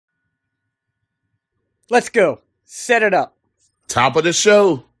Let's go. Set it up. Top of the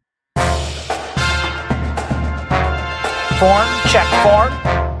show. Form, check form.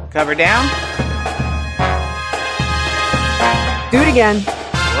 Cover down. Do it again.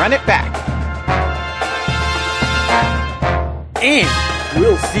 Run it back. And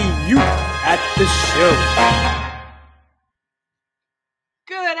we'll see you at the show.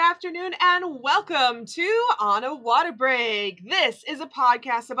 Good afternoon and welcome to On a Water Break. This is a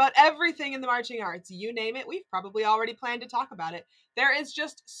podcast about everything in the marching arts. You name it, we've probably already planned to talk about it. There is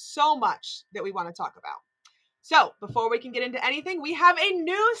just so much that we want to talk about. So before we can get into anything, we have a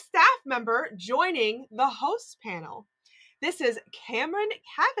new staff member joining the host panel. This is Cameron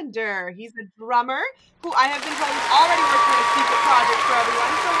Cavender. He's a drummer who I have been told is already working on a secret project for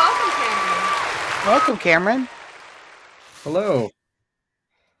everyone. So welcome, Cameron. Welcome, Cameron. Hello.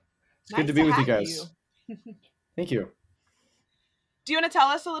 It's Nice good to be with you have guys. Thank you. Do you want to tell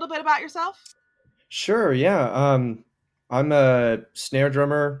us a little bit about yourself? Sure, yeah. I'm a snare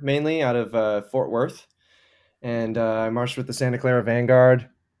drummer mainly out of Fort Worth, and I marched with the Santa Clara Vanguard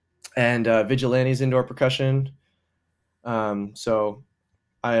and Vigilantes indoor percussion. So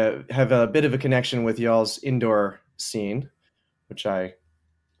I have a bit of a connection with y'all's indoor scene, which I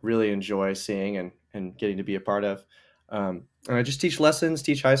really enjoy seeing and getting to be a part of. And I just teach lessons,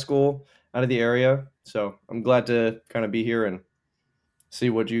 teach high school out of the area. So I'm glad to kind of be here and see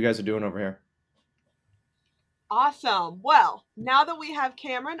what you guys are doing over here. Awesome. Well, now that we have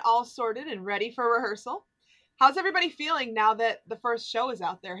Cameron all sorted and ready for rehearsal, how's everybody feeling now that the first show is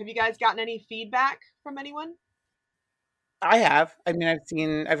out there? Have you guys gotten any feedback from anyone? I have. I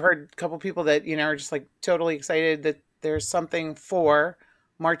mean, I've heard a couple people that, are just like totally excited that there's something for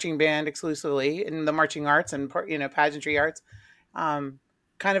marching band exclusively in the marching arts and, pageantry arts.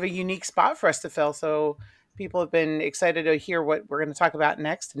 Kind of a unique spot for us to fill. So people have been excited to hear what we're going to talk about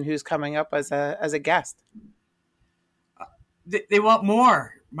next and who's coming up as a guest. They want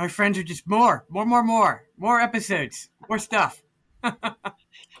more. My friends are just more episodes, more stuff.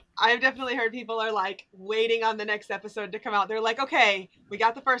 I've definitely heard people are like waiting on the next episode to come out. They're like, okay, we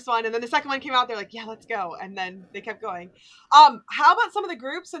got the first one. And then the second one came out. They're like, yeah, let's go. And then they kept going. How about some of the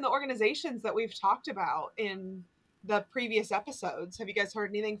groups and the organizations that we've talked about in the previous episodes? Have you guys heard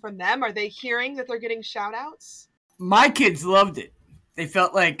anything from them? Are they hearing that they're getting shout outs? My kids loved it. They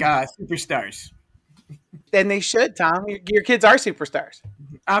felt like superstars. And they should, Tom. Your kids are superstars.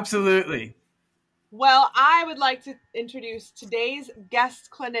 Absolutely. Well, I would like to introduce today's guest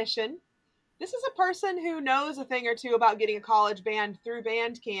clinician. This is a person who knows a thing or two about getting a college band through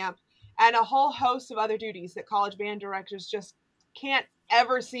band camp and a whole host of other duties that college band directors just can't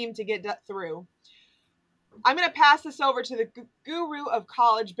ever seem to get through. I'm going to pass this over to the guru of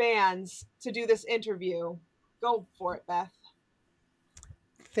college bands to do this interview. Go for it, Beth.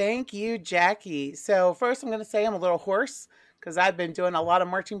 Thank you, Jackie. So first I'm going to say I'm a little hoarse because I've been doing a lot of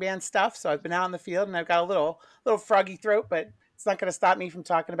marching band stuff. So I've been out in the field and I've got a little froggy throat, but it's not going to stop me from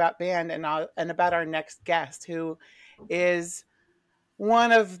talking about band and about our next guest, who is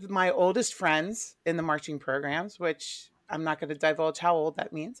one of my oldest friends in the marching programs, which I'm not going to divulge how old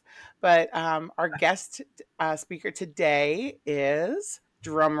that means. But our guest speaker today is,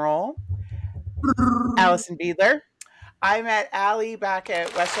 drumroll, Alison Beidler. I met Allie back at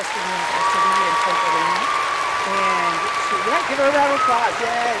Westchester University in Pennsylvania. And give her a round of applause.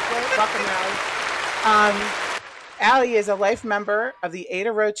 Yay. Welcome, Allie. Allie is a life member of the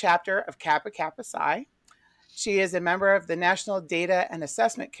Ada Road chapter of Kappa Kappa Psi. She is a member of the National Data and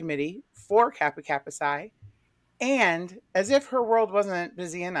Assessment Committee for Kappa Kappa Psi. And as if her world wasn't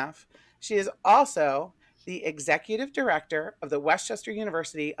busy enough, she is also the executive director of the Westchester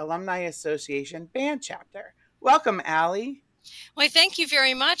University Alumni Association Band Chapter. Welcome, Allie. Well, thank you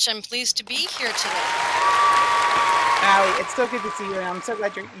very much. I'm pleased to be here today. Allie, it's so good to see you, and I'm so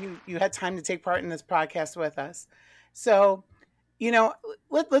glad you had time to take part in this podcast with us. So,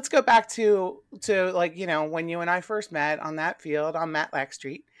 let's go back to when you and I first met on that field on Matlack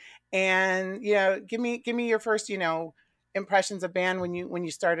Street, and give me your first impressions of band when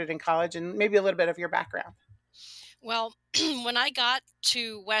you started in college, and maybe a little bit of your background. Well, when I got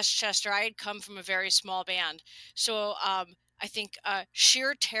to Westchester, I had come from a very small band. So I think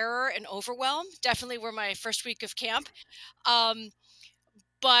sheer terror and overwhelm definitely were my first week of camp.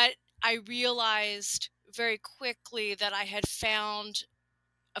 But I realized very quickly that I had found,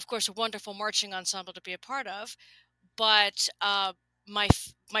 of course, a wonderful marching ensemble to be a part of, but my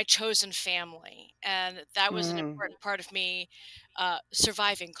chosen family. And that was an important part of me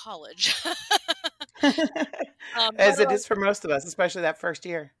surviving college. As it is for most of us, especially that first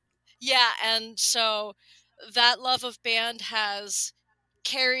year. Yeah, and so that love of band has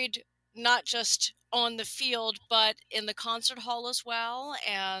carried not just on the field, but in the concert hall as well,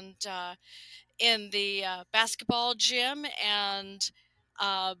 and in the basketball gym,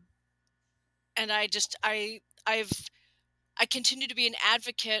 uh, and I've I continue to be an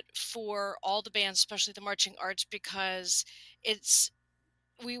advocate for all the bands, especially the marching arts, because it's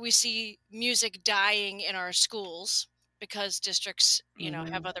we see music dying in our schools because districts, have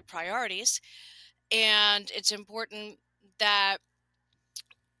Hmm. other priorities, and it's important that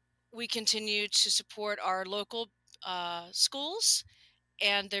we continue to support our local schools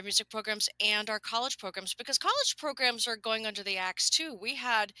and their music programs and our college programs, because college programs are going under the axe too. We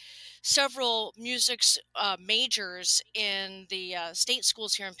had several majors in the state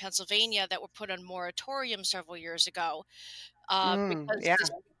schools here in Pennsylvania that were put on moratorium several years ago, Yeah.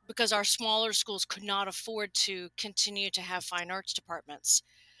 because our smaller schools could not afford to continue to have fine arts departments.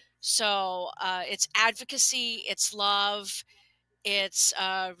 So it's advocacy, it's love, it's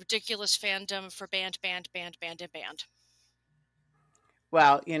ridiculous fandom for band, band, band, band, and band.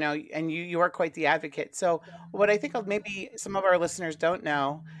 Well, and you are quite the advocate. So, what I think of maybe some of our listeners don't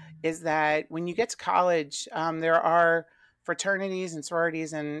know is that when you get to college, there are fraternities and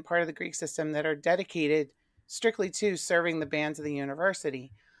sororities and part of the Greek system that are dedicated strictly to serving the bands of the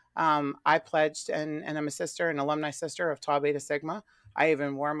university. I pledged, and I'm a sister, an alumni sister of Tau Beta Sigma. I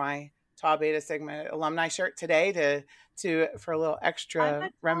even wore my Tau Beta Sigma alumni shirt today to for a little I'm extra a Tau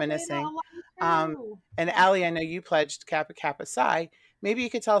Beta reminiscing. alum Um, too. and Allie, I know you pledged Kappa Kappa Psi. Maybe you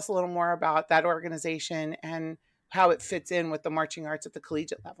could tell us a little more about that organization and how it fits in with the marching arts at the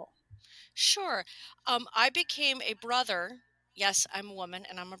collegiate level. Sure. I became a brother. Yes, I'm a woman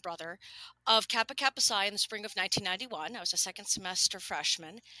and I'm a brother of Kappa Kappa Psi in the spring of 1991. I was a second semester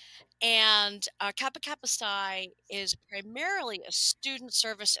freshman. And Kappa Kappa Psi is primarily a student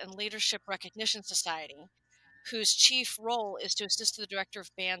service and leadership recognition society whose chief role is to assist the director of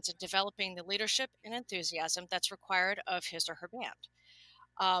bands in developing the leadership and enthusiasm that's required of his or her band.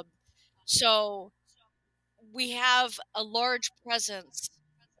 Um, so we have a large presence,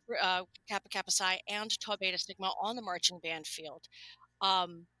 Kappa Kappa Psi and Tau Beta Sigma, on the marching band field.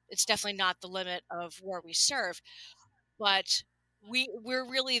 It's definitely not the limit of where we serve, but we're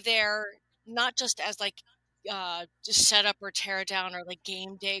really there not just as like just set up or tear down or like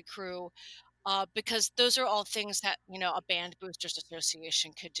game day crew, because those are all things that a band boosters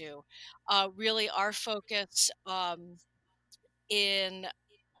association could do. Really, our focus in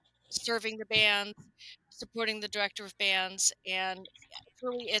serving the bands, supporting the director of bands, and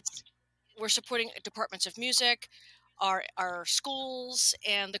it's we're supporting departments of music, our schools,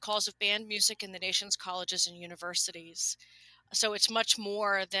 and the cause of band music in the nation's colleges and universities. So it's much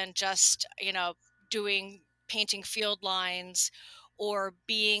more than just doing painting field lines or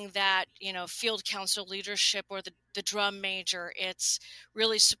being that field council leadership or the drum major. It's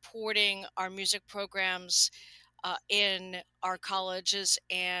really supporting our music programs in our colleges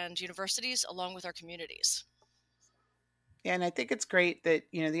and universities along with our communities. And I think it's great that,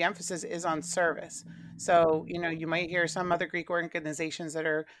 the emphasis is on service. So, you might hear some other Greek organizations that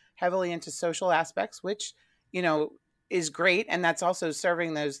are heavily into social aspects, which, you know, is great. And that's also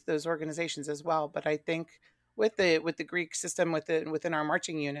serving those organizations as well. But I think with the Greek system within our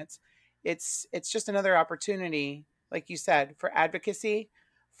marching units, it's just another opportunity, like you said, for advocacy,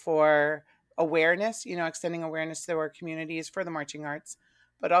 for awareness, extending awareness to our communities for the marching arts,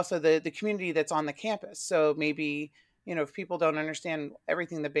 but also the community that's on the campus. So maybe if people don't understand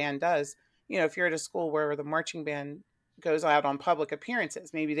everything the band does, if you're at a school where the marching band goes out on public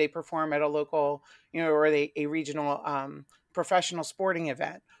appearances, maybe they perform at a local, or a regional professional sporting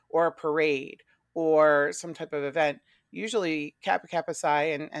event or a parade or some type of event. Usually Kappa Kappa Psi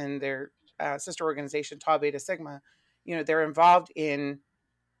and their sister organization, Tau Beta Sigma, they're involved in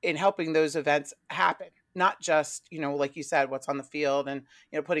helping those events happen, not just like you said, what's on the field and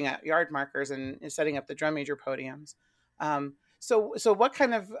putting out yard markers and setting up the drum major podiums. So what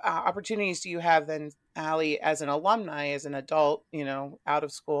kind of opportunities do you have then, Allie, as an alumni, as an adult, out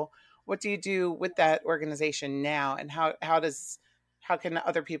of school? What do you do with that organization now, and how can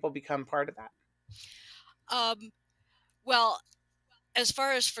other people become part of that? Um, well, as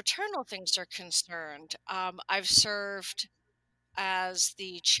far as fraternal things are concerned, I've served as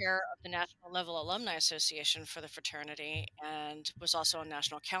the chair of the National Level Alumni Association for the fraternity and was also on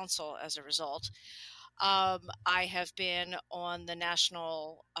national council as a result. I have been on the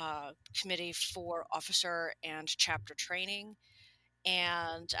national committee for officer and chapter training,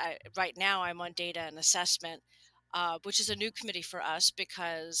 and right now I'm on data and assessment, which is a new committee for us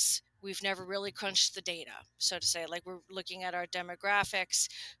because we've never really crunched the data, so to say. Like, we're looking at our demographics,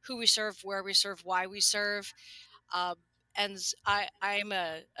 who we serve, where we serve, why we serve. Um, and I'm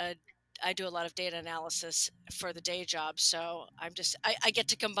I do a lot of data analysis for the day job, so I get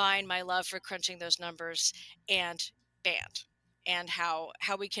to combine my love for crunching those numbers and band, and how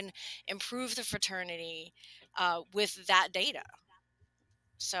we can improve the fraternity with that data.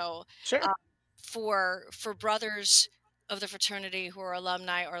 So Sure. for brothers of the fraternity who are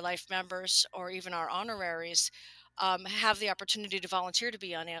alumni or life members or even our honoraries, have the opportunity to volunteer to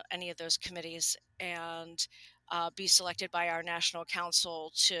be on any of those committees and be selected by our national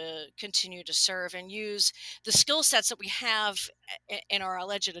council to continue to serve and use the skill sets that we have in our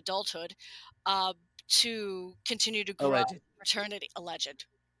alleged adulthood uh, to continue to grow Alleged. fraternity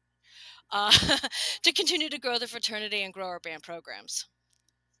uh, to continue to grow the fraternity and grow our band programs.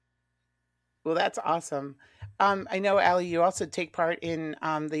 Well, that's awesome. I know, Allie, you also take part in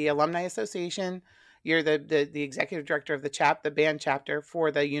the Alumni Association. You're the executive director of the band chapter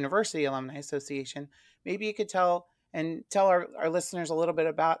for the University Alumni Association. Maybe you could tell our listeners a little bit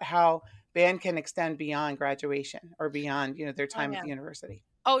about how band can extend beyond graduation or beyond, their Oh time at yeah. the university.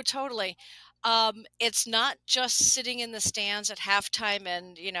 Oh, totally. It's not just sitting in the stands at halftime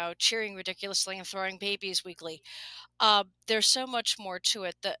and, cheering ridiculously and throwing babies weekly. There's so much more to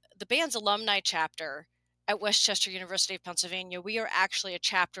it. The band's alumni chapter at Westchester University of Pennsylvania, we are actually a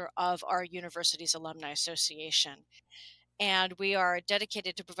chapter of our university's alumni association. And we are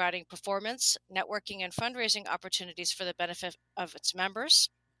dedicated to providing performance, networking, and fundraising opportunities for the benefit of its members,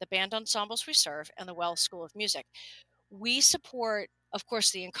 the band ensembles we serve, and the Wells School of Music. We support, of course,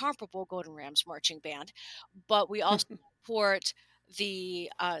 the incomparable Golden Rams Marching Band, but we also support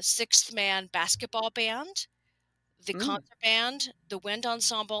the Sixth Man Basketball Band, the Mm. concert band, the wind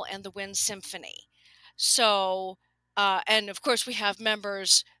ensemble, and the wind symphony. So, and of course, we have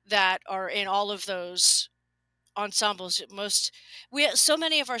members that are in all of those ensembles. So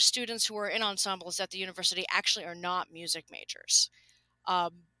many of our students who are in ensembles at the university actually are not music majors.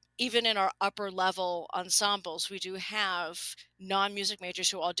 Um, Even in our upper level ensembles, we do have non-music majors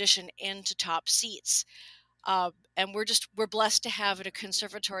who audition into top seats. And we're blessed to have at a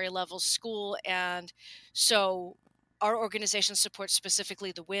conservatory level school, and so our organization supports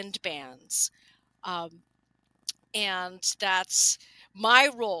specifically the wind bands, um, and that's my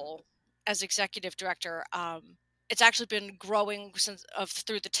role as executive director. It's actually been growing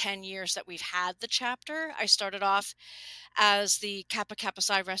through the 10 years that we've had the chapter. I started off as the Kappa Kappa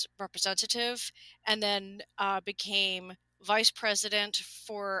Psi representative, and then became vice president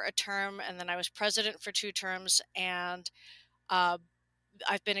for a term, and then I was president for 2 terms, and uh,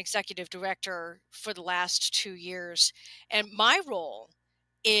 I've been executive director for the last 2 years. And my role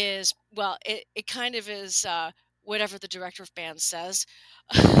is, well, it kind of is whatever the director of band says,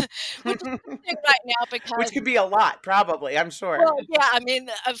 which is interesting right now Which because, could be a lot, probably, I'm sure. well, yeah, I mean,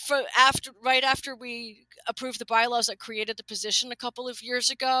 right after we approved the bylaws that created the position a couple of years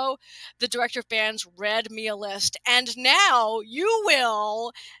ago, the director of bands read me a list, and now you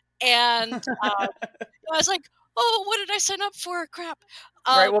will. And I was like, oh, what did I sign up for? Crap.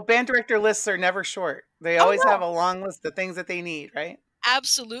 Right. Um, Well, band director lists are never short. They oh always have no, a long list of things that they need, right?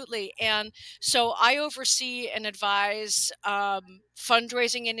 absolutely. And so I oversee and advise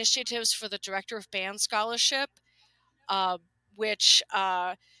fundraising initiatives for the director of band scholarship, uh, which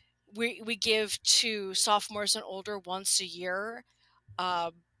we give to sophomores and older once a year. Uh,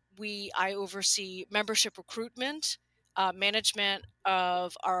 I oversee membership recruitment, management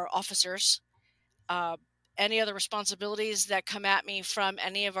of our officers, uh, any other responsibilities that come at me from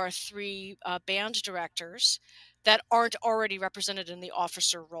any of our 3 band directors that aren't already represented in the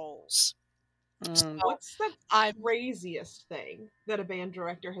officer roles. Mm. So What's the I'm craziest thing that a band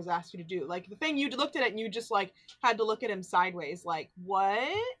director has asked you to do? Like the thing you looked at it and you just like had to look at him sideways, like,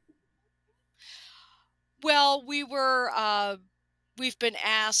 what? well, we've been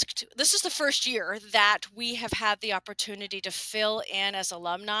asked. This is the first year that we have had the opportunity to fill in as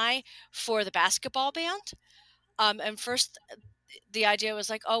alumni for the basketball band. And first, the idea was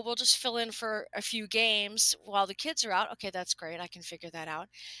like, oh, we'll just fill in for a few games while the kids are out. Okay, that's great. I can figure that out.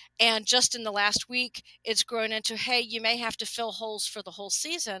 And just in the last week, it's grown into, hey, you may have to fill holes for the whole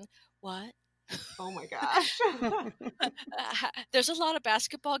season. What? Oh my gosh. There's a lot of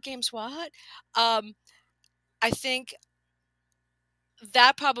basketball games. What? Um, I think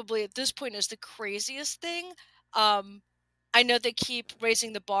that probably at this point is the craziest thing. Um, I know they keep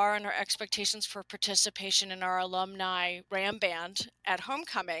raising the bar on our expectations for participation in our alumni Ram Band at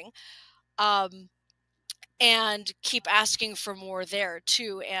homecoming. Um, and keep asking for more there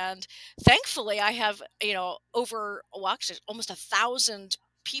too. And thankfully, I have actually almost 1,000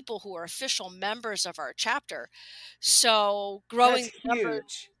 people who are official members of our chapter. So growing That's the numbers,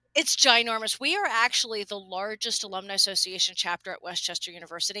 huge. It's ginormous. We are actually the largest alumni association chapter at Westchester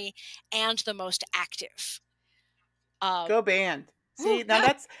University and the most active. Go band. See, now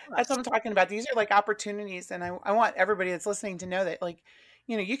that's what I'm talking about. These are like opportunities, and I want everybody that's listening to know that, like,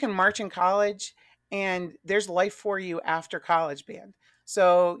 you can march in college, and there's life for you after college band.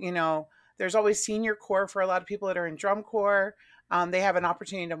 So, there's always senior corps for a lot of people that are in drum corps. They have an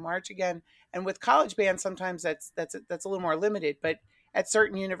opportunity to march again, and with college band, sometimes that's a little more limited. But at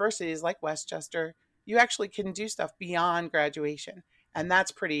certain universities like Westchester, you actually can do stuff beyond graduation, and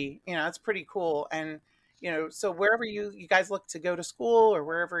that's pretty cool. And so wherever you guys look to go to school, or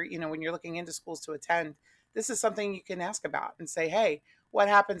wherever, when you're looking into schools to attend, this is something you can ask about and say, hey, what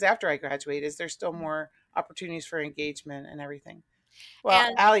happens after I graduate? Is there still more opportunities for engagement and everything? Well,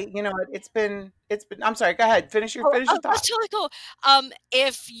 And Allie, you know what? It's been, I'm sorry, go ahead. Finish your oh, thought. that's totally cool.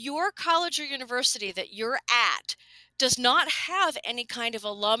 If your college or university that you're at does not have any kind of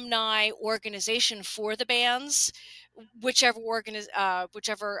alumni organization for the bands,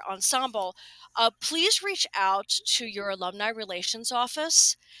 whichever ensemble, please reach out to your alumni relations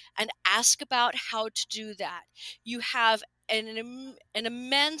office and ask about how to do that. You have an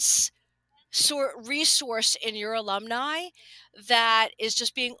immense resource in your alumni that is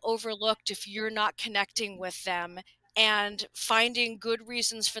just being overlooked if you're not connecting with them and finding good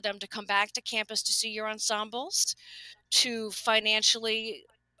reasons for them to come back to campus to see your ensembles, to financially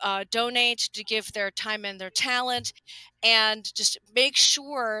donate, to give their time and their talent, and just make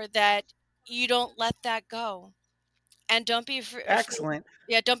sure that you don't let that go. And don't be afraid. Excellent.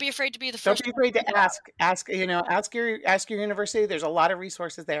 Yeah, don't be afraid to be the Don't first be one to afraid to speak up. ask your university. There's a lot of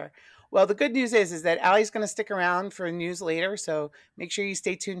resources there. Well, the good news is that Allie's going to stick around for news later, so make sure you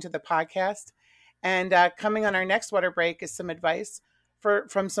stay tuned to the podcast. And coming on our next water break is some advice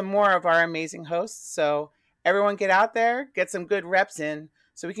from some more of our amazing hosts. So everyone, get out there, get some good reps in,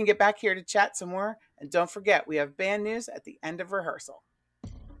 so we can get back here to chat some more. And don't forget, we have band news at the end of rehearsal.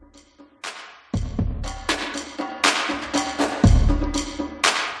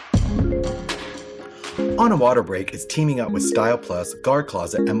 On a Water Break is teaming up with Style Plus, Guard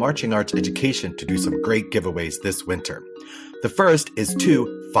Closet, and Marching Arts Education to do some great giveaways this winter. The first is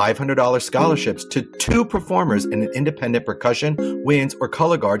 2 $500 scholarships to 2 performers in an independent percussion, winds, or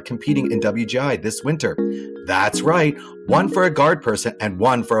color guard competing in WGI this winter. That's right, 1 for a guard person and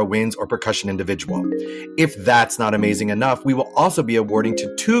 1 for a winds or percussion individual. If that's not amazing enough, we will also be awarding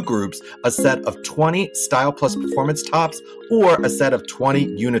to 2 groups a set of 20 Style Plus performance tops or a set of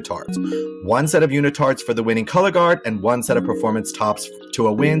 20 unitards. 1 set of unitards for the winning color guard and 1 set of performance tops to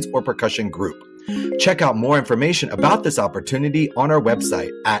a winds or percussion group. Check out more information about this opportunity on our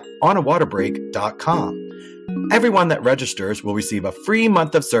website at onawaterbreak.com. Everyone that registers will receive a free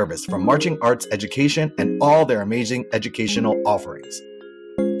month of service from Marching Arts Education and all their amazing educational offerings.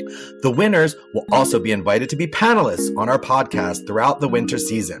 The winners will also be invited to be panelists on our podcast throughout the winter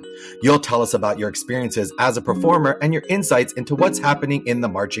season. You'll tell us about your experiences as a performer and your insights into what's happening in the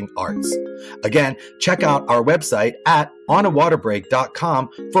marching arts. Again, check out our website at onawaterbreak.com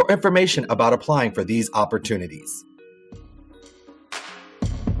for information about applying for these opportunities.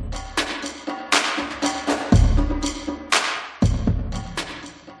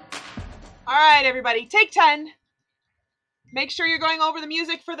 All right, everybody, take 10. Make sure you're going over the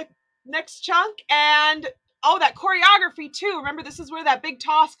music for the next chunk. And, that choreography, too. Remember, this is where that big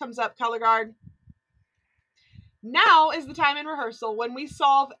toss comes up, color guard. Now is the time in rehearsal when we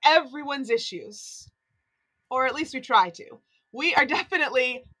solve everyone's issues. Or at least we try to. We are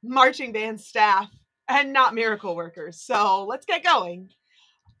definitely marching band staff and not miracle workers. So let's get going.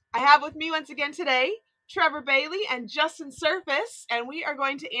 I have with me once again today Trevor Bailey and Justin Surface, and we are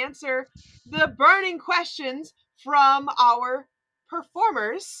going to answer the burning questions from our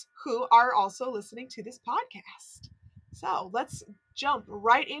performers who are also listening to this podcast. So let's jump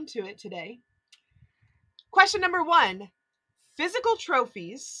right into it today. Question number 1, physical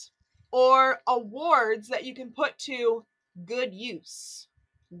trophies or awards that you can put to good use.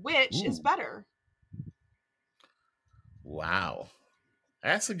 Which is better? Wow.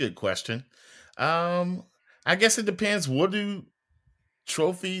 That's a good question. I guess it depends. What do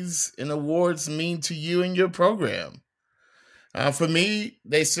trophies and awards mean to you and your program? For me,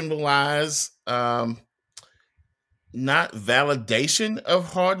 they symbolize not validation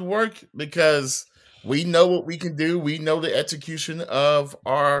of hard work, because we know what we can do. We know the execution of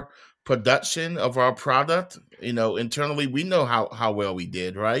our production of our product. Internally, we know how well we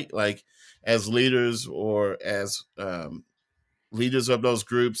did, right? Like as leaders or as leaders of those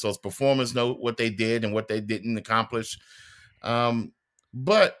groups, those performers know what they did and what they didn't accomplish.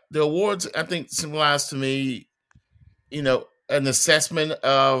 But the awards, I think, symbolize to me, an assessment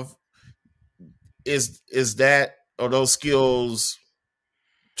of is that or those skills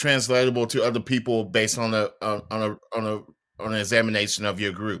translatable to other people based on an examination of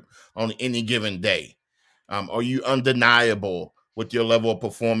your group on any given day? Are you undeniable with your level of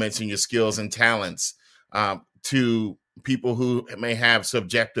performance and your skills and talents to people who may have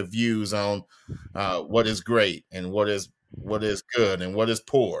subjective views on what is great and what is good and what is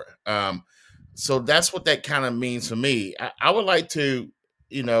poor? So that's what that kind of means for me. I would like to,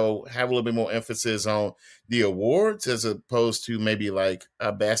 have a little bit more emphasis on the awards as opposed to maybe like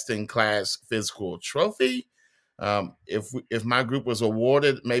a best in class physical trophy. If my group was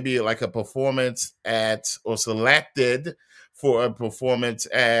awarded maybe like a performance at or selected for a performance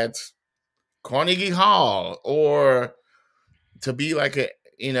at Carnegie Hall, or to be like a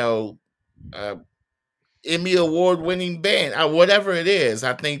Emmy award winning band, whatever it is,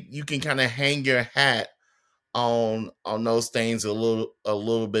 I think you can kind of hang your hat on those things a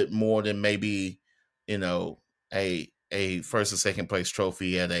little bit more than maybe you know a first or second place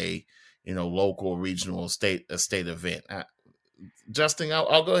trophy at a local, regional, state event. Justin,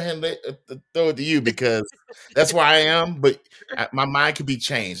 I'll go ahead and throw it to you because that's where I am. But my mind could be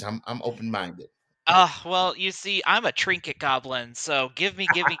changed. I'm open minded. Well, you see, I'm a trinket goblin, so give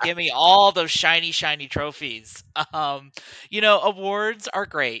me all those shiny, shiny trophies. Awards are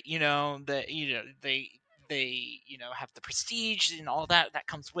great. They have the prestige and all that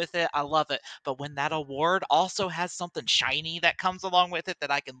comes with it. I love it. But when that award also has something shiny that comes along with it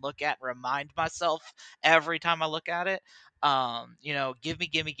that I can look at and remind myself every time I look at it, give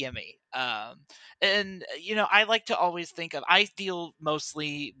me. And I like to always think of, I deal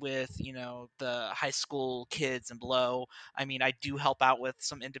mostly with the high school kids and below. I mean, I do help out with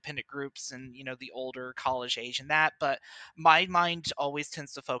some independent groups and the older college age and that, but my mind always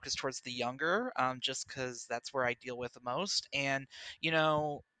tends to focus towards the younger, just because that's where I deal with the most. And you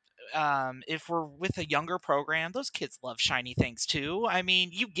know if we're with a younger program, those kids love shiny things too. I mean,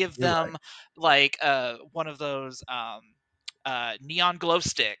 you give You're right. them like one of those neon glow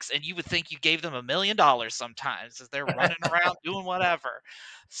sticks, and you would think you gave them $1 million sometimes as they're running around doing whatever.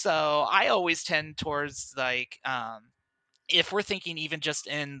 So I always tend towards like if we're thinking even just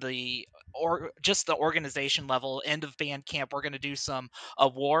in the or just the organization level end of band camp, we're going to do some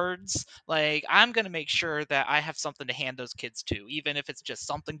awards. Like, I'm going to make sure that I have something to hand those kids to, even if it's just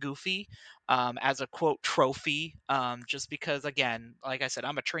something goofy, as a quote trophy. Just because, again, like I said,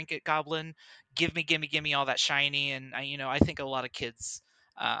 I'm a trinket goblin. Give me all that shiny. And I think a lot of kids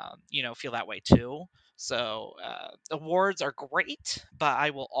feel that way too. So awards are great, but I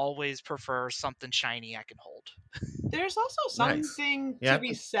will always prefer something shiny I can hold. There's also Nice. something to Yeah.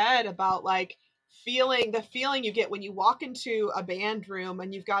 be said about like feeling you get when you walk into a band room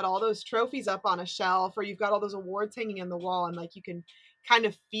and you've got all those trophies up on a shelf, or you've got all those awards hanging in the wall, and like you can kind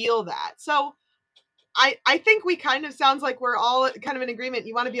of feel that. So I think we kind of sounds like we're all kind of in agreement.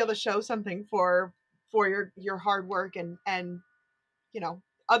 You want to be able to show something for your hard work, and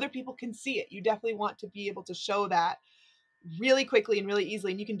other people can see it. You definitely want to be able to show that really quickly and really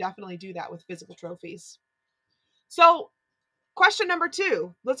easily, and you can definitely do that with physical trophies. So, question number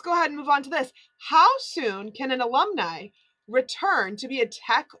 2. Let's go ahead and move on to this. How soon can an alumni return to be a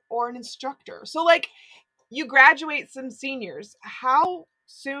tech or an instructor? So, like, you graduate some seniors. How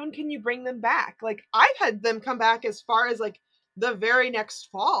soon can you bring them back? Like, I've had them come back as far as like the very next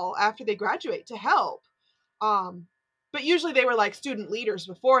fall after they graduate to help. Um, but usually they were like student leaders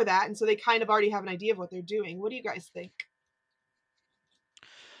before that, and so they kind of already have an idea of what they're doing. What do you guys think?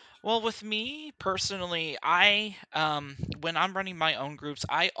 Well, with me personally, I when I'm running my own groups,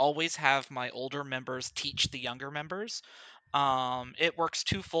 I always have my older members teach the younger members. It works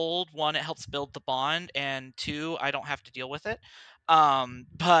twofold. One, it helps build the bond, and two, I don't have to deal with it.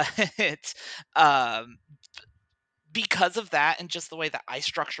 But um, because of that and just the way that I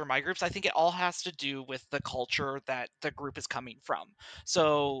structure my groups, I think it all has to do with the culture that the group is coming from.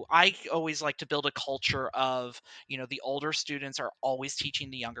 So I always like to build a culture of, the older students are always teaching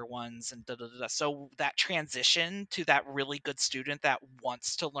the younger ones and da da da. Da. So that transition to that really good student that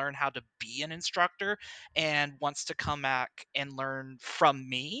wants to learn how to be an instructor and wants to come back and learn from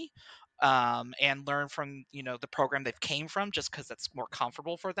me. And learn from the program they've came from just because that's more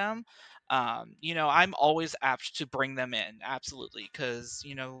comfortable for them. I'm always apt to bring them in, absolutely, because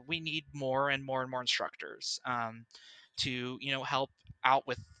we need more and more and more instructors to help out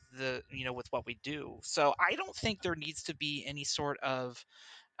with the with what we do. So I don't think there needs to be any sort of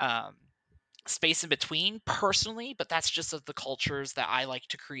um, space in between personally, but that's just of the cultures that I like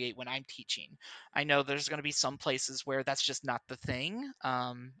to create when I'm teaching. I know there's going to be some places where that's just not the thing.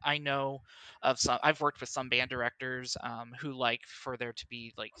 I know of some, I've worked with some band directors who like for there to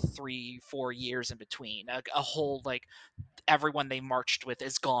be like 3-4 years in between, a whole like everyone they marched with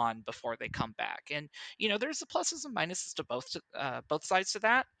is gone before they come back. And there's the pluses and minuses to both sides to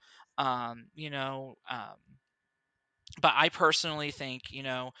that. Um, you know, um, but I personally think,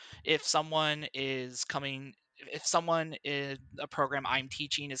 if someone is coming, if someone in a program I'm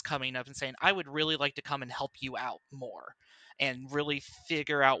teaching is coming up and saying, I would really like to come and help you out more and really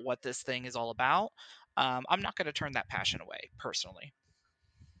figure out what this thing is all about, I'm not going to turn that passion away personally.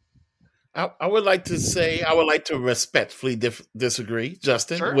 I would like to say I would like to respectfully disagree,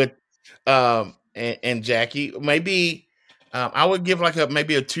 Justin, Sure. with and Jackie. Maybe I would give like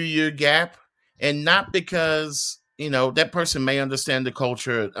maybe a 2-year gap, and not because that person may understand the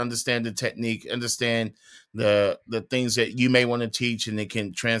culture, understand the technique, understand the things that you may want to teach, and they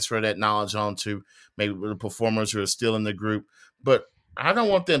can transfer that knowledge on to maybe the performers who are still in the group. But I don't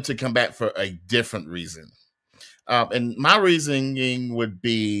want them to come back for a different reason. And my reasoning would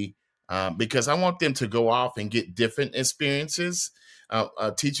be because I want them to go off and get different experiences,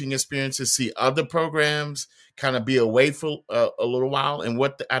 teaching experiences, see other programs, kind of be away for a little while. And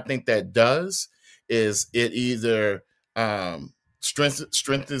what I think that does is it either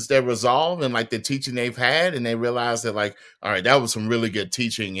strengthens their resolve and like the teaching they've had, and they realize that like, all right, that was some really good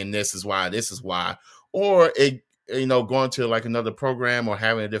teaching, and this is why, or it going to like another program or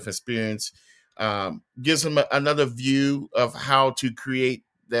having a different experience gives them another view of how to create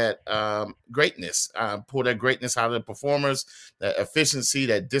that greatness, pull that greatness out of the performers, that efficiency,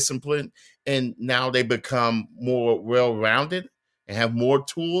 that discipline, and now they become more well-rounded and have more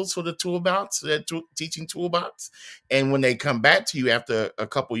tools for the toolbox, that teaching toolbox. And when they come back to you after a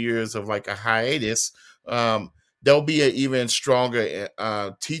couple years of like a hiatus, they'll be an even stronger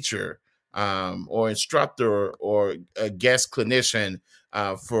teacher or instructor or a guest clinician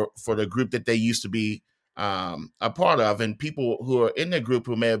for the group that they used to be a part of. And people who are in the group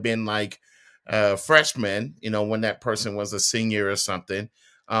who may have been like freshmen, when that person was a senior or something,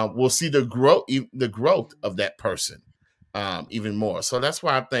 will see the growth of that person even more. So that's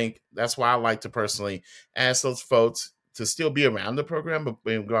why I like to personally ask those folks to still be around the program, but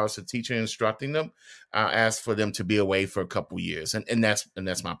in regards to teaching and instructing them, ask for them to be away for a couple years, and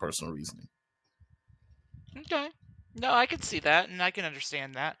that's my personal reasoning. Okay. No, I can see that and I can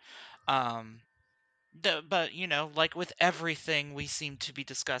understand that. Um, but like with everything we seem to be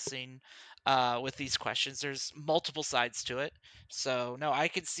discussing with these questions, there's multiple sides to it. So no, I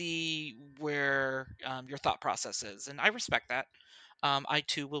can see where your thought process is, and I respect that. I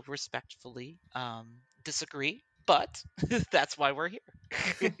too will respectfully disagree, but that's why we're here.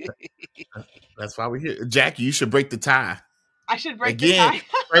 That's why we're here. Jackie, you should break the tie. I should break the Again, tie.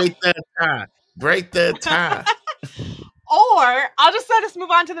 break the tie. Break the tie. Or I'll just let us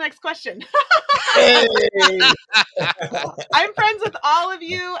move on to the next question. Hey! I'm friends with all of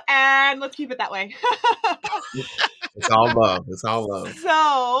you, and let's keep it that way. It's all love. It's all love.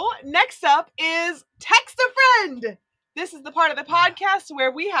 So, next up is Text a Friend. This is the part of the podcast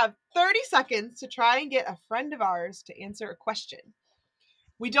where we have 30 seconds to try and get a friend of ours to answer a question.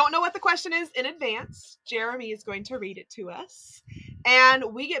 We don't know what the question is in advance. Jeremy is going to read it to us.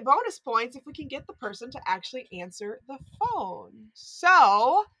 And we get bonus points if we can get the person to actually answer the phone.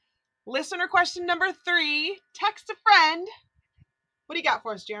 So, listener question number 3, text a friend. What do you got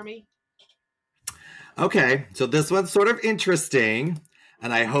for us, Jeremy? Okay, so this one's sort of interesting,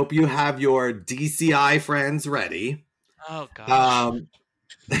 and I hope you have your DCI friends ready. Oh, gosh.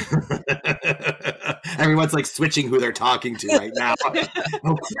 Everyone's like switching who they're talking to right now.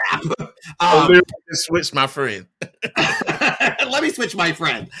 Oh, crap. I literally just switched my friend. Let me switch my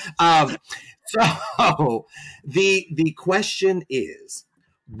friend. So the question is,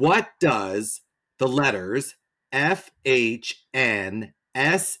 what does the letters FHNSAB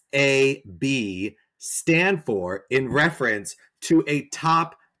stand for in reference to a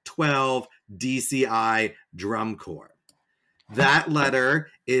top 12 DCI drum corps?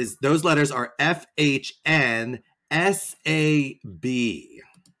 Those letters are FHNSAB,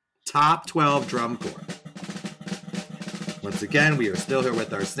 top 12 drum corps. Once again, we are still here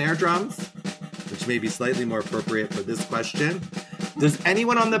with our snare drums, which may be slightly more appropriate for this question. Does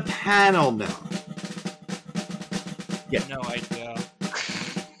anyone on the panel know? Yeah. No idea.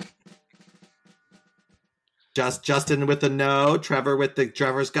 Justin with a no,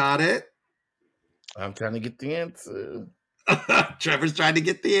 Trevor's got it. I'm trying to get the answer. Trevor's trying to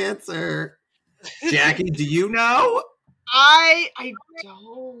get the answer. Jackie, do you know? I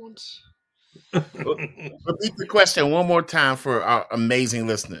don't. Repeat the question one more time for our amazing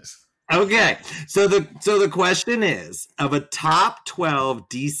listeners. Okay, so the question is, of a top 12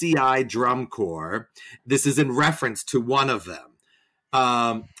 DCI drum corps, this is in reference to one of them.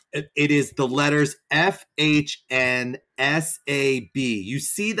 It is the letters FHNSAB. You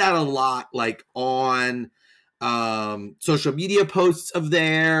see that a lot, like on social media posts of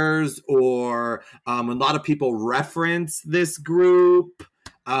theirs, or a lot of people reference this group.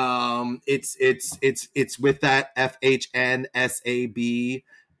 It's with that FHNSAB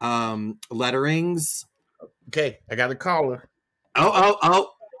letterings. Okay, I got a caller.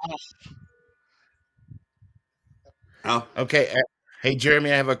 Oh. Okay. Hey,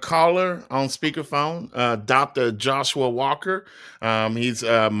 Jeremy, I have a caller on speakerphone, Dr. Joshua Walker. He's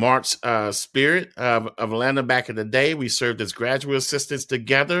Mark's spirit of Atlanta back in the day. We served as graduate assistants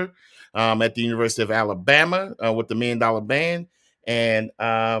together at the University of Alabama with the $1 Million Band. And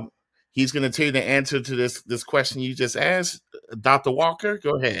he's going to tell you the answer to this question you just asked. Dr. Walker,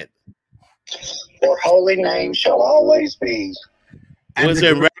 go ahead. Your holy name shall always be.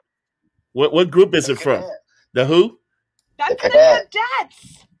 What group is it from? The who? That's the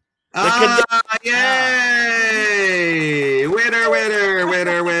cadets. Yay! Winner! Way to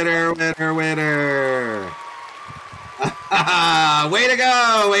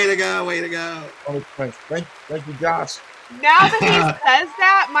go! Oh, thank you, Josh. Now that he says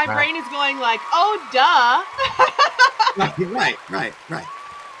that, my brain is going like, oh, duh. Right.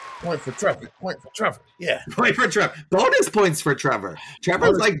 Point for Trevor. Yeah. Point for Trevor. Bonus points for Trevor.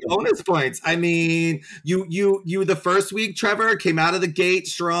 Trevor's like bonus points. I mean, you the first week, Trevor, came out of the gate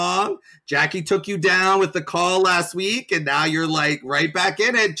strong. Jackie took you down with the call last week, and now you're like right back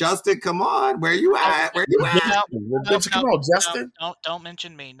in it. Justin, come on. Where you at? Come on, Justin. Don't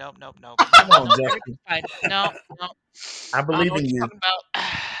mention me. Nope. Come on, Justin. No. I believe in you.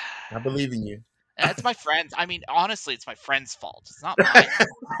 I believe in you. It's my friends. I mean, honestly, it's my friend's fault. It's not mine.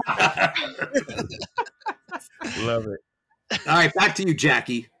 Love it. All right, back to you,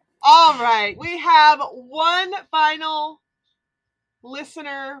 Jackie. All right. We have one final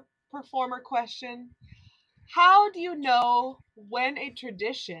listener performer question. How do you know when a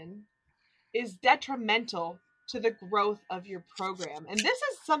tradition is detrimental to the growth of your program? And this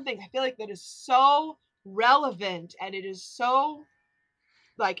is something I feel like that is so relevant, and it is so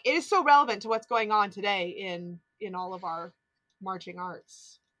relevant to what's going on today in all of our marching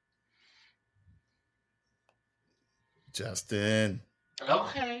arts. Justin.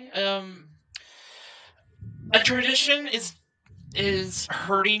 Okay. A tradition is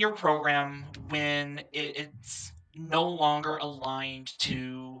hurting your program when it's no longer aligned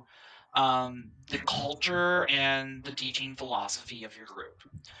to the culture and the teaching philosophy of your group.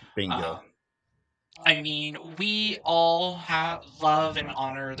 Bingo. I mean, we all love and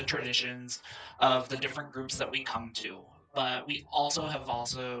honor the traditions of the different groups that we come to, but we also have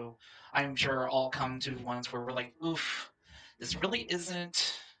I'm sure, all come to ones where we're like, oof, this really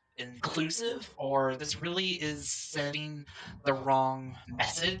isn't inclusive, or this really is setting the wrong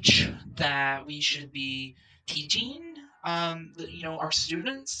message that we should be teaching, our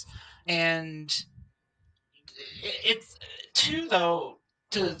students. And it's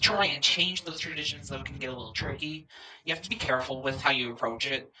to try and change those traditions, though, can get a little tricky. You have to be careful with how you approach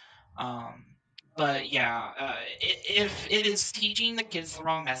it. But yeah, if it is teaching the kids the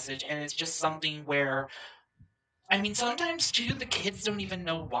wrong message, and it's just something where, I mean, sometimes too, the kids don't even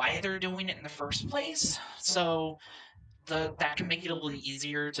know why they're doing it in the first place. So that can make it a little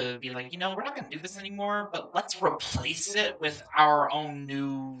easier to be like, we're not going to do this anymore, but let's replace it with our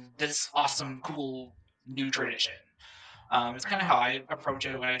own this awesome, cool new tradition. It's kind of how I approach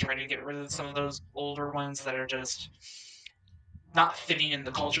it when I try to get rid of some of those older ones that are just not fitting in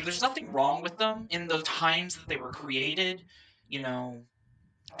the culture. There's nothing wrong with them in the times that they were created.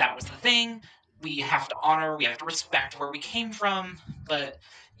 That was the thing. We have to honor, we have to respect where we came from. But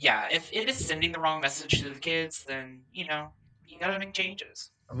yeah, if it is sending the wrong message to the kids, then, you got to make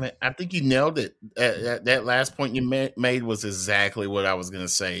changes. I mean, I think you nailed it. That last point you made was exactly what I was going to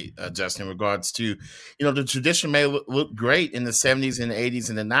say, Justin, in regards to, the tradition may look great in the 70s and the 80s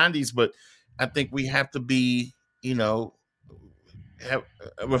and the 90s, but I think we have to be,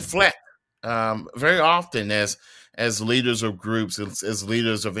 reflect very often as leaders of groups, as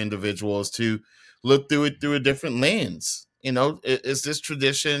leaders of individuals, to look through it through a different lens. Is this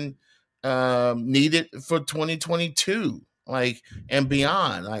tradition needed for 2022? And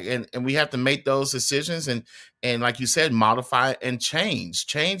beyond, and we have to make those decisions, and like you said, modify and change.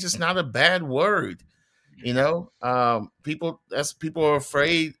 Change is not a bad word. People are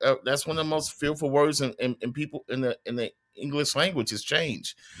afraid. That's one of the most fearful words in people in the English language is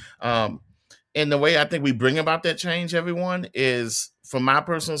change. And the way I think we bring about that change, everyone, is from my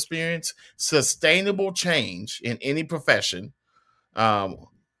personal experience, sustainable change in any profession um,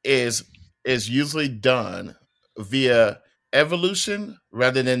 is usually done via evolution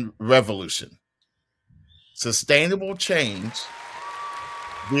rather than revolution. Sustainable change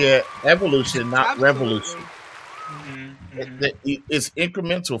via evolution, not revolution. It's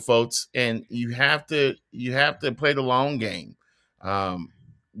incremental, folks, and you have to play the long game. Um,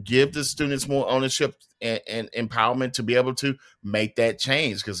 give the students more ownership and empowerment to be able to make that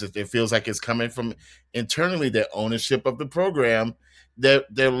change, because if it feels like it's coming from internally, their ownership of the program,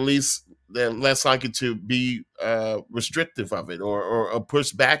 they're less likely to be restrictive of it or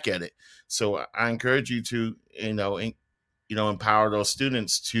push back at it. So I encourage you to empower those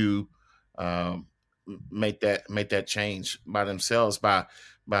students to um, make that change by themselves, by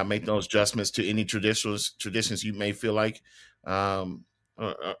making those adjustments to any traditions you may feel like are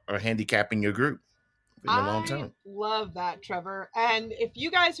handicapping your group in the long I term. love that, Trevor. And if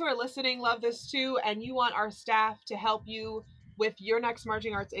you guys who are listening love this too, and you want our staff to help you with your next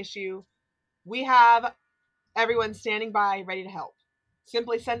marching arts issue, we have everyone standing by ready to help.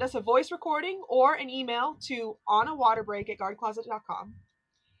 Simply send us a voice recording or an email to onawaterbreak@guardcloset.com.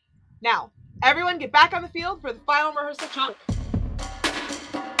 Now, everyone get back on the field for the final rehearsal chunk.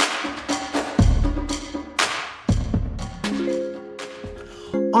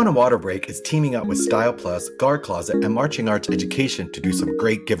 On a Water Break is teaming up with Style Plus, Guard Closet, and Marching Arts Education to do some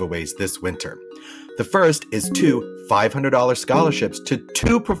great giveaways this winter. The first is 2 $500 scholarships to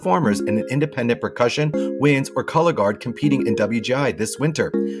 2 performers in an independent percussion, winds, or color guard competing in WGI this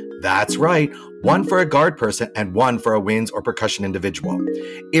winter. That's right, 1 for a guard person and 1 for a winds or percussion individual.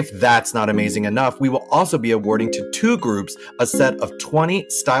 If that's not amazing enough, we will also be awarding to 2 groups a set of 20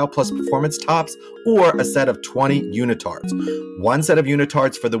 Style Plus performance tops or a set of 20 unitards. 1 set of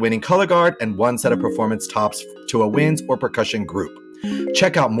unitards for the winning color guard and 1 set of performance tops to a winds or percussion group.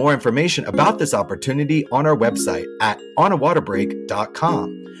 Check out more information about this opportunity on our website at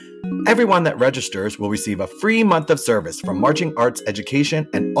onawaterbreak.com. Everyone that registers will receive a free month of service from Marching Arts Education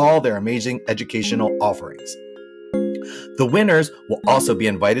and all their amazing educational offerings. The winners will also be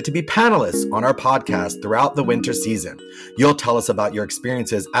invited to be panelists on our podcast throughout the winter season. You'll tell us about your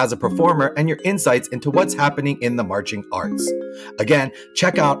experiences as a performer and your insights into what's happening in the marching arts. Again,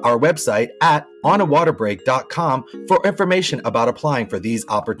 check out our website at onawaterbreak.com for information about applying for these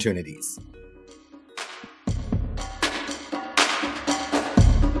opportunities.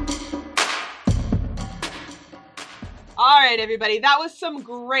 All right, everybody, that was some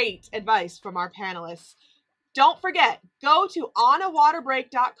great advice from our panelists. Don't forget, go to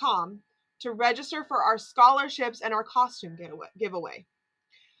onawaterbreak.com to register for our scholarships and our costume giveaway.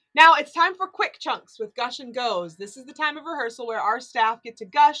 Now it's time for quick chunks with Gush and Goes. This is the time of rehearsal where our staff get to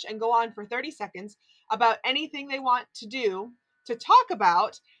gush and go on for 30 seconds about anything they want to talk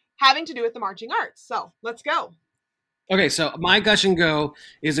about having to do with the marching arts. So let's go. Okay, so my Gush and Go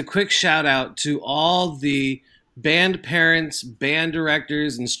is a quick shout out to all the band parents, band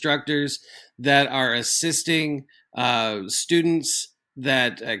directors, instructors that are assisting students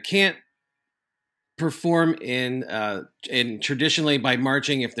that can't perform in traditionally by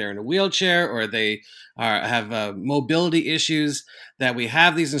marching if they're in a wheelchair or they have mobility issues. That we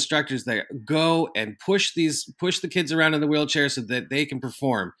have these instructors that go and push the kids around in the wheelchair so that they can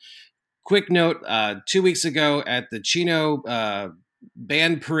perform. Quick note: 2 weeks ago at the Chino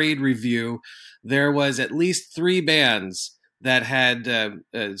Band Parade Review, there was at least 3 bands that had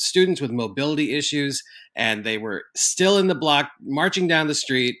students with mobility issues, and they were still in the block, marching down the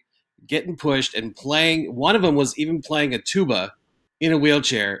street, getting pushed and playing. One of them was even playing a tuba in a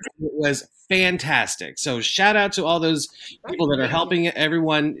wheelchair. It was fantastic. So shout out to all those people that are helping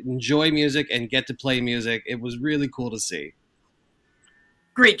everyone enjoy music and get to play music. It was really cool to see.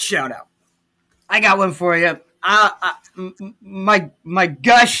 Great shout out. I got one for you. My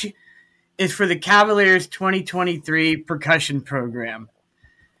gush is for the Cavaliers 2023 percussion program.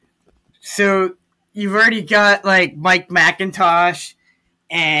 So you've already got like Mike McIntosh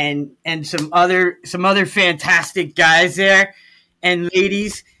and some other fantastic guys there and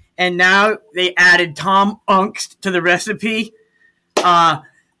ladies, and now they added Tom Ungst to the recipe.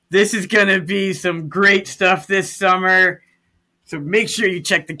 This is gonna be some great stuff this summer. So make sure you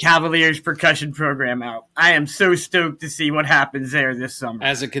check the Cavaliers percussion program out. I am so stoked to see what happens there this summer.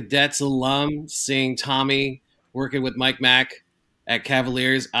 As a Cadets alum, seeing Tommy working with Mike Mack at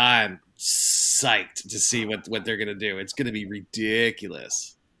Cavaliers, I'm psyched to see what they're going to do. It's going to be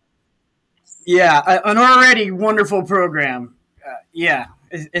ridiculous. Yeah, an already wonderful program.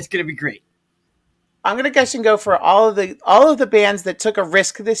 It's going to be great. I'm gonna guess and go for all of the bands that took a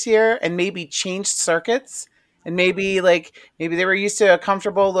risk this year and maybe changed circuits, and maybe they were used to a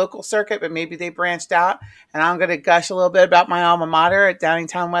comfortable local circuit, but maybe they branched out. And I'm gonna gush a little bit about my alma mater at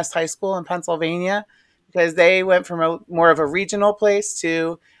Downingtown West High School in Pennsylvania, because they went from more of a regional place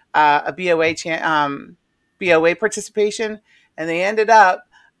to a BOA participation, and they ended up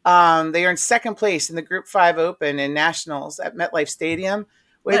they earned second place in the Group 5 Open and Nationals at MetLife Stadium,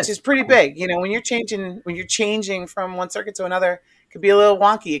 which That's is pretty cool. big. When you're changing from one circuit to another, it could be a little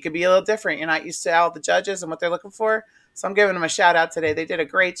wonky. It could be a little different. You're not used to all the judges and what they're looking for. So I'm giving them a shout out today. They did a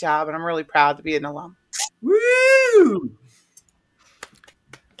great job, and I'm really proud to be an alum. Woo!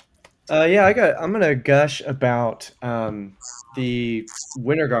 Yeah, I'm gonna gush about the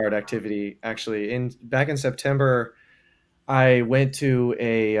Winter Guard activity. Actually, in back in September, I went to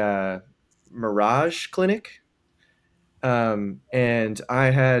a Mirage clinic, and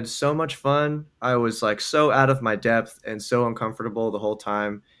I had so much fun. I was like so out of my depth and so uncomfortable the whole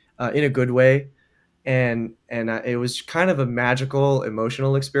time, in a good way. It was kind of a magical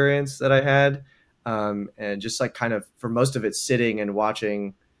emotional experience that I had, and just like kind of for most of it sitting and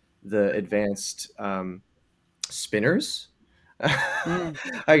watching the advanced spinners. Mm.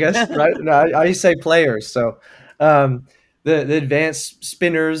 I guess right. No, I say players. So um, the advanced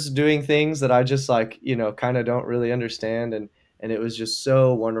spinners doing things that I just like kind of don't really understand, and it was just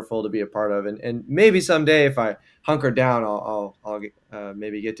so wonderful to be a part of. And maybe someday if I hunker down, I'll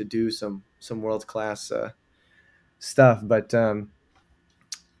maybe get to do some world class stuff. But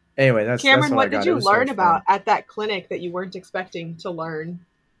anyway, that's Cameron, what I what did got. It you was so learn much about fun. at that clinic that you weren't expecting to learn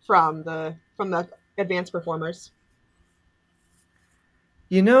from the advanced performers?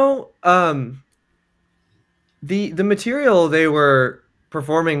 You know, the material they were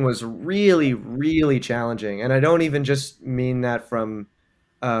performing was really really challenging, and I don't even just mean that from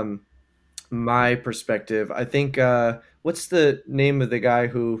um, my perspective. I think what's the name of the guy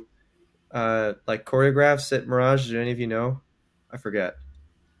who like choreographs at Mirage? Do any of you know? I forget.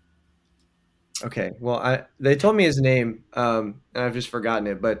 Okay, well, I they told me his name, and I've just forgotten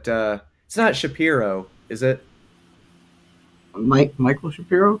it. But it's not Shapiro, is it? Michael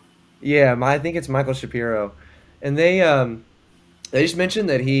Shapiro. Yeah, I think it's Michael Shapiro, and they just mentioned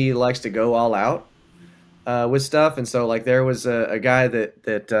that he likes to go all out with stuff, and so like there was a guy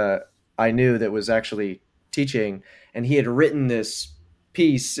that I knew that was actually teaching, and he had written this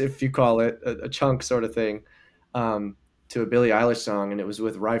piece, if you call it a chunk sort of thing, to a Billie Eilish song, and it was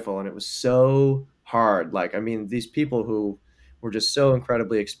with rifle, and it was so hard. Like I mean, these people who were just so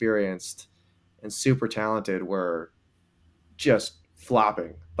incredibly experienced and super talented were just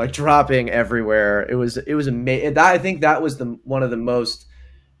flopping, like dropping everywhere. It was amazing. I think that was the one of the most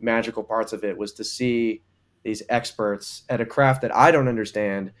magical parts of it was to see these experts at a craft that I don't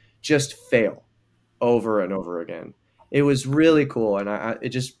understand just fail over and over again. It was really cool, and it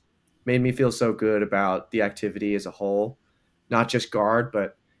just made me feel so good about the activity as a whole, not just guard,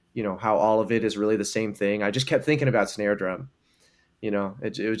 but how all of it is really the same thing. I just kept thinking about snare drum. It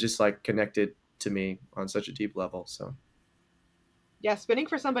was just like connected to me on such a deep level. So. Yeah, spinning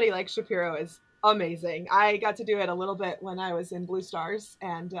for somebody like Shapiro is amazing. I got to do it a little bit when I was in Blue Stars,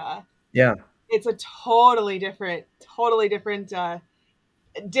 and Yeah. it's a totally different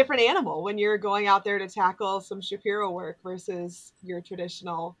animal when you're going out there to tackle some Shapiro work versus your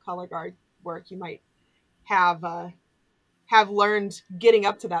traditional color guard work you might have learned getting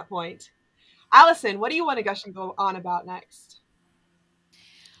up to that point. Allison, what do you want to gush and go on about next?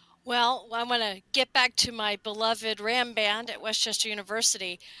 Well, I want to get back to my beloved Ram Band at Westchester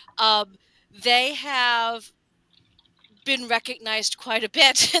University. They have been recognized quite a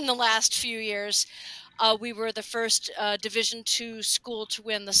bit in the last few years. We were the first Division II school to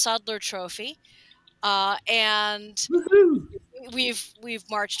win the Sudler Trophy, and Woohoo! we've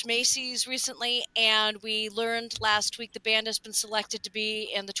marched Macy's recently, and we learned last week the band has been selected to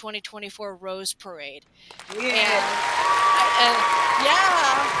be in the 2024 Rose Parade. Yeah. And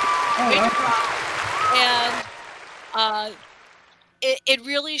yeah, major prop. And it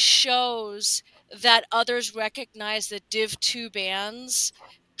really shows that others recognize that Div 2 bands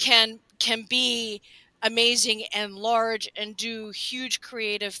can be amazing and large and do huge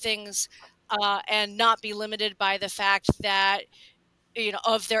creative things, and not be limited by the fact that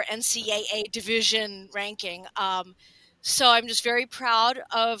of their NCAA division ranking. So I'm just very proud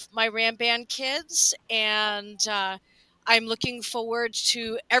of my Ram Band kids, and I'm looking forward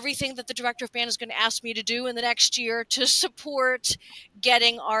to everything that the director of band is going to ask me to do in the next year to support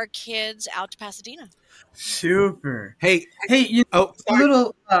getting our kids out to Pasadena. Super. Hey, Hey, oh, a sorry.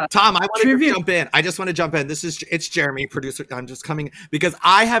 little Tom, I want to trivia. jump in. I just want to jump in. It's Jeremy, producer. I'm just coming because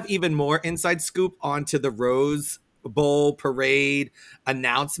I have even more inside scoop onto the Rose Bowl parade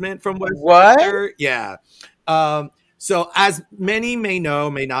announcement from Westchester. Yeah. So as many may know,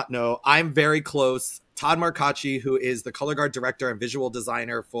 may not know, I'm very close. Todd Marcacci, who is the color guard director and visual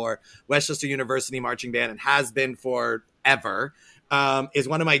designer for Westchester University Marching Band and has been forever, is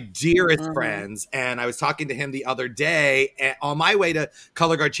one of my dearest friends. And I was talking to him the other day on my way to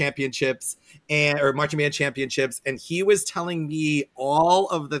color guard championships or marching band championships. And he was telling me all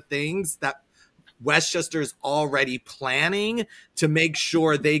of the things that Westchester's already planning to make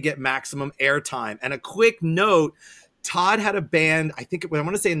sure they get maximum airtime. And a quick note, Todd had a band, I think I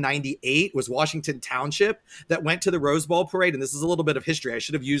want to say in 98 was Washington Township, that went to the Rose Bowl parade. And this is a little bit of history. I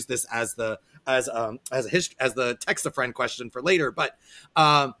should have used this as the text a friend question for later. But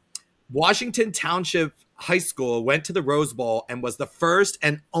Washington Township High School went to the Rose Bowl and was the first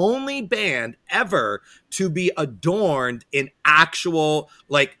and only band ever to be adorned in actual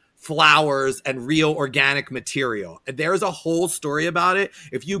flowers and real organic material. And there's a whole story about it.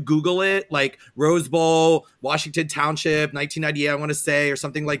 If you Google it, like Rose Bowl, Washington Township, 1998, I want to say, or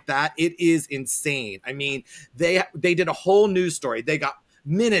something like that, it is insane. I mean, they did a whole news story. They got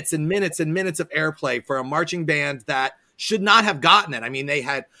minutes and minutes and minutes of airplay for a marching band that should not have gotten it. I mean, they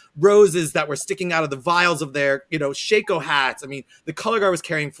had roses that were sticking out of the vials of their, Shako hats. I mean, the color guard was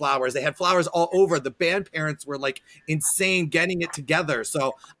carrying flowers. They had flowers all over. The band parents were insane getting it together.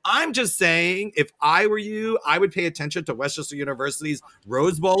 So I'm just saying, if I were you, I would pay attention to Westchester University's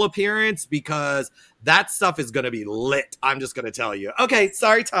Rose Bowl appearance because that stuff is going to be lit. I'm just going to tell you. Okay,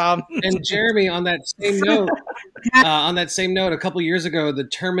 sorry, Tom. And Jeremy, on that same note, a couple years ago, the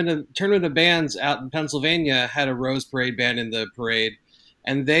tournament of bands out in Pennsylvania had a Rose Parade band in the parade,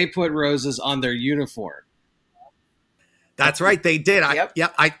 and they put roses on their uniform. That's right, they did.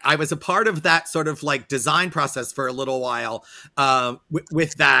 I was a part of that sort of design process for a little while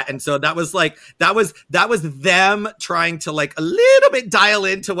with that, and so that was them trying to a little bit dial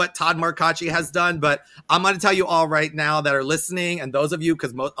into what Todd Marcacci has done. But I'm going to tell you all right now that are listening, and those of you,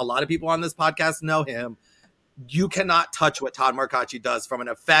 because a lot of people on this podcast know him, you cannot touch what Todd Marcacci does from an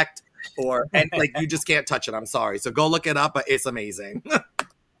effect you just can't touch it. I'm sorry. So go look it up, but it's amazing.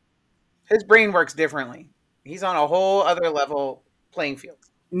 His brain works differently. He's on a whole other level playing field.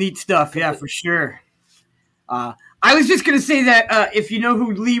 Neat stuff, yeah, for sure. I was just going to say that if you know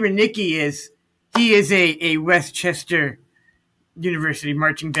who Lee Renicki is, he is a Westchester University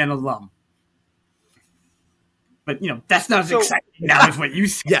marching band alum. But, that's not as exciting now as what you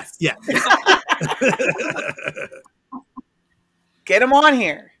said. Yes. Get him on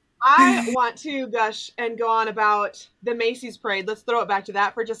here. I want to gush and go on about the Macy's Parade. Let's throw it back to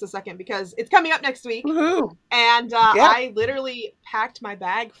that for just a second because it's coming up next week. Woohoo. And I literally packed my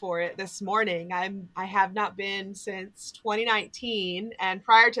bag for it this morning. I have not been since 2019. And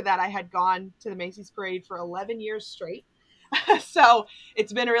prior to that, I had gone to the Macy's Parade for 11 years straight. So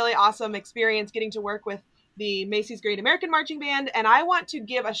it's been a really awesome experience getting to work with the Macy's Great American Marching Band. And I want to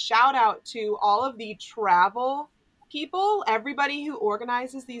give a shout out to all of the travel people, everybody who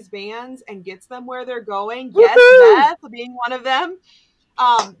organizes these bands and gets them where they're going. Yes, Beth being one of them.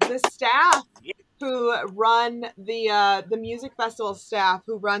 The staff who run the music festival staff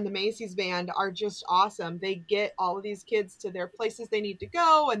who run the Macy's band are just awesome. They get all of these kids to their places they need to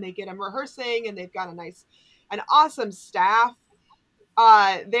go, and they get them rehearsing, and they've got an awesome staff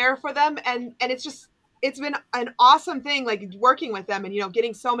there for them, and it's been an awesome thing, working with them and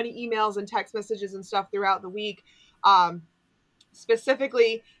getting so many emails and text messages and stuff throughout the week.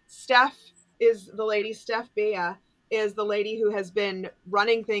 Specifically, Steph Bea is the lady who has been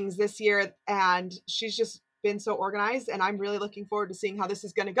running things this year, and she's just been so organized, and I'm really looking forward to seeing how this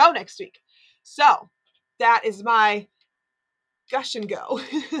is going to go next week. So that is my gush and go.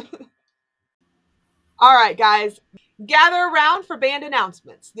 All right, guys, gather around for band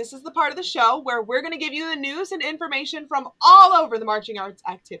announcements. This is the part of the show where we're going to give you the news and information from all over the marching arts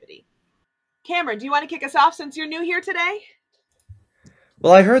activity. Cameron, do you want to kick us off since you're new here today?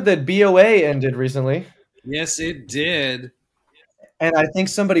 Well, I heard that BOA ended recently. Yes, it did. And I think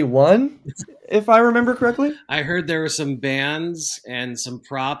somebody won, if I remember correctly. I heard there were some bands and some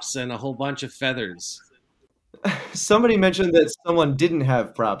props and a whole bunch of feathers. Somebody mentioned that someone didn't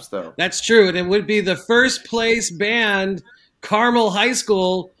have props, though. That's true. And it would be the first place band, Carmel High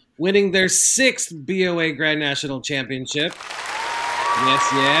School, winning their 6th BOA Grand National Championship.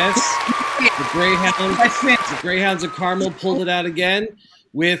 Yes. The Greyhounds of Carmel pulled it out again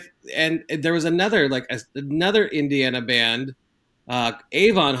and there was another Indiana band,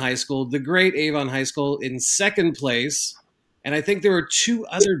 Avon High School, the great Avon High School, in second place. And I think there were two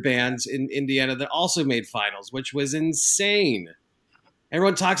other bands in Indiana that also made finals, which was insane.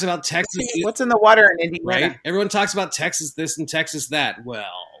 Everyone talks about Texas. What's in the water in Indiana? Right? Everyone talks about Texas this and Texas that.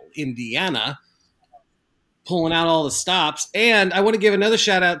 Well, Indiana pulling out all the stops. And I want to give another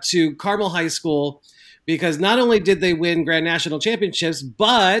shout out to Carmel High School, because not only did they win Grand National Championships,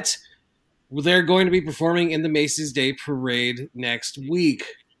 but they're going to be performing in the Macy's Day Parade next week.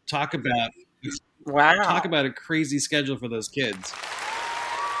 Talk about a crazy schedule for those kids.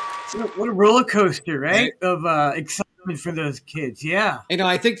 What a roller coaster, right? Of excitement for those kids. Yeah.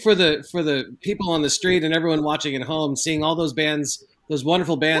 I think for the people on the street and everyone watching at home, seeing all those bands, those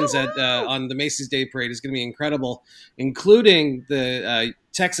wonderful bands on the Macy's Day Parade is going to be incredible, including the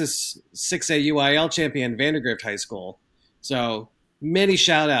Texas 6A UIL champion Vandergrift High School. So many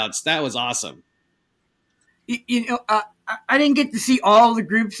shout outs. That was awesome. I didn't get to see all the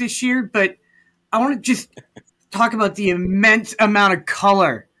groups this year, but I want to just talk about the immense amount of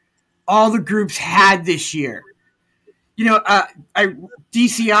color all the groups had this year.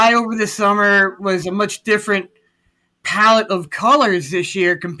 DCI over the summer was a much different palette of colors this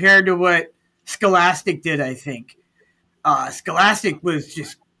year compared to what Scholastic did, I think. Scholastic was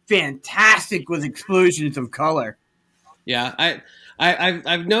just fantastic with explosions of color. Yeah,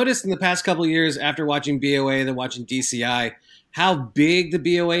 I've noticed in the past couple of years after watching BOA and watching DCI how big the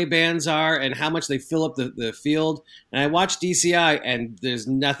BOA bands are and how much they fill up the field. And I watch DCI, and there's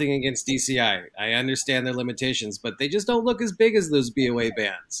nothing against DCI. I understand their limitations, but they just don't look as big as those BOA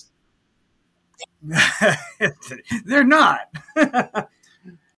bands. They're not.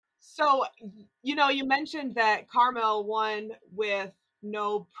 So, you mentioned that Carmel won with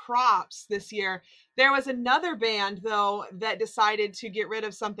no props this year. There was another band, though, that decided to get rid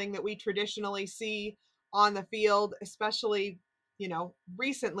of something that we traditionally see on the field, especially,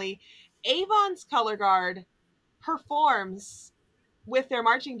 recently. Avon's color guard performs with their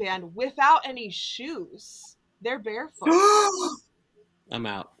marching band without any shoes. They're barefoot. I'm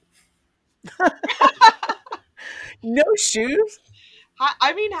out. No shoes?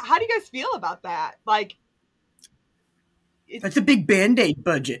 How do you guys feel about that? That's a big Band-Aid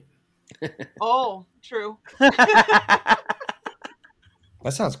budget. Oh, true.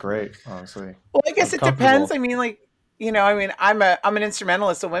 That sounds great, honestly. Well, I guess it depends. I mean, I'm an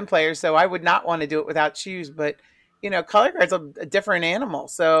instrumentalist, a wind player, so I would not want to do it without shoes. But color guard's a different animal,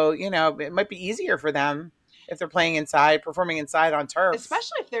 so it might be easier for them if they're performing inside on turf.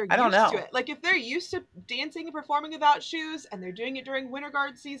 Especially if they're used to it. Like if they're used to dancing and performing without shoes, and they're doing it during winter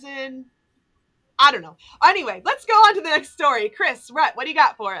guard season. I don't know. Anyway, let's go on to the next story. Chris, Rhett, what do you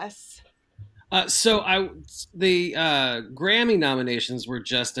got for us? The Grammy nominations were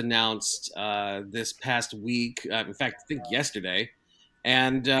just announced this past week. In fact, I think yesterday.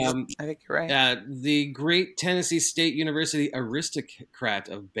 And I think you're right. The great Tennessee State University Aristocrat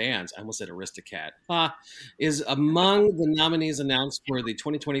of Bands, I almost said Aristocat, is among the nominees announced for the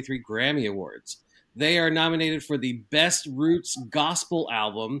 2023 Grammy Awards. They are nominated for the Best Roots Gospel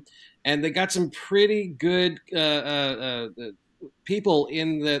Album, and they got some pretty good people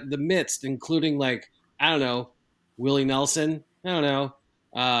in the midst, including Willie Nelson,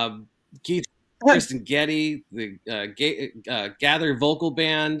 Keith, Kristen Getty, the Gather Vocal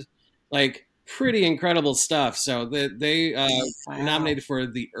Band, pretty incredible stuff. So they were nominated for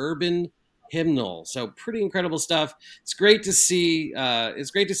the Urban Hymnal. So pretty incredible stuff. It's great to see.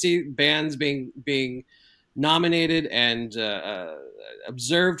 Bands being nominated and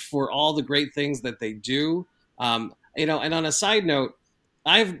observed for all the great things that they do. And on a side note,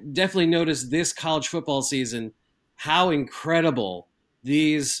 I've definitely noticed this college football season how incredible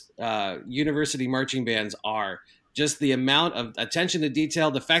these university marching bands are. Just the amount of attention to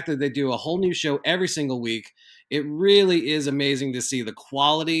detail, the fact that they do a whole new show every single week. It really is amazing to see the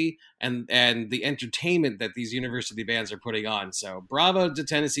quality and the entertainment that these university bands are putting on. So bravo to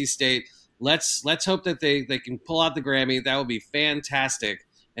Tennessee State. Let's hope that they can pull out the Grammy. That would be fantastic.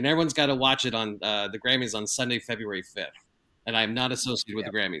 And everyone's got to watch it on the Grammys on Sunday, February 5th. And I'm not associated with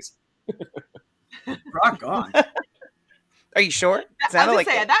the Grammys. Rock on. Are you sure?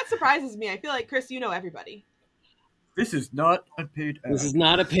 That surprises me. I feel like, Chris, you know everybody. This is not a paid ad. This is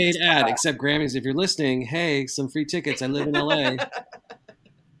not a paid ad, except Grammys. If you're listening, hey, some free tickets. I live in LA.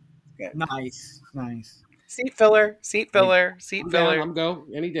 Nice. Seat filler. I'm go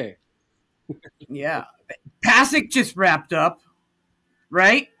any day. Yeah. Pasek just wrapped up,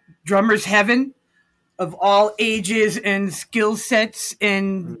 right? Drummer's Heaven. of all ages and skill sets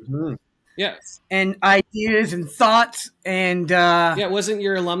and Yes. and ideas and thoughts. And Yeah, wasn't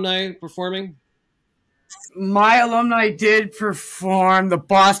your alumni performing? my alumni did perform. The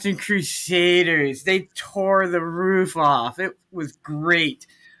Boston Crusaders. They tore the roof off. It was great.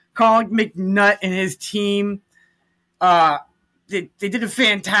 Colin McNutt and his team, they did a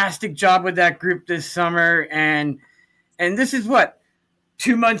fantastic job with that group this summer. And this is what,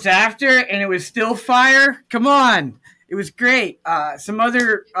 2 months after, and it was still fire. Come on, it was great. Some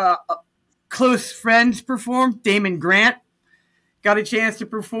other close friends performed. Damon Grant got a chance to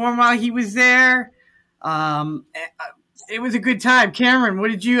perform while he was there. It was a good time. Cameron,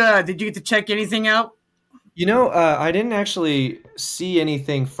 what did you get to check anything out? I didn't actually see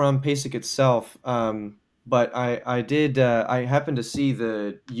anything from PASIC itself, but I did. I happened to see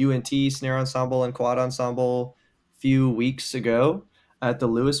the UNT snare ensemble and quad ensemble a few weeks ago at the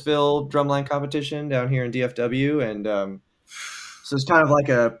Louisville drumline competition down here in DFW, and so it's kind of like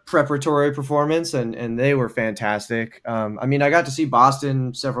a preparatory performance, and they were fantastic. I mean, I got to see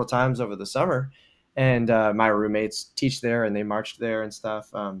Boston several times over the summer, and my roommates teach there, and they marched there and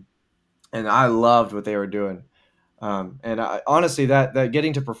stuff. And I loved what they were doing. Honestly, that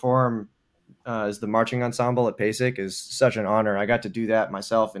getting to perform as the marching ensemble at PASIC is such an honor. I got to do that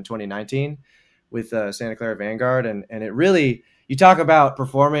myself in 2019 with Santa Clara Vanguard, and it really, you talk about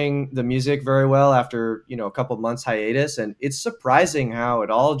performing the music very well after a couple months hiatus, and it's surprising how it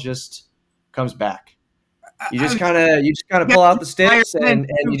all just comes back. You just kind of pull out the sticks and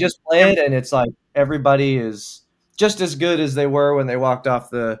you just play it, and it's like everybody is just as good as they were when they walked off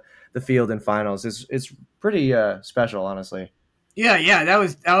the field in finals. It's pretty special, honestly. Yeah, that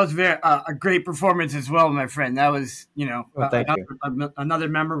was very a great performance as well, my friend. That was another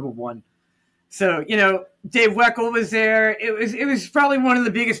memorable one. So Dave Weckl was there. It was probably one of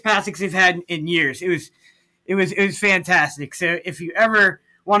the biggest PASICs they've had in years. It was fantastic. So if you ever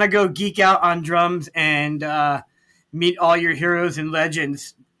want to go geek out on drums and meet all your heroes and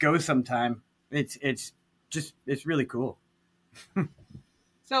legends, go sometime. It's really cool.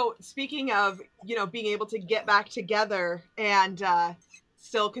 So speaking of, being able to get back together and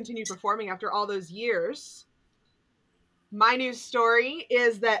still continue performing after all those years, my news story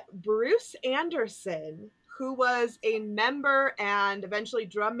is that Bruce Anderson, who was a member and eventually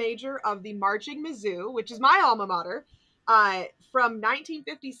drum major of the Marching Mizzou, which is my alma mater, from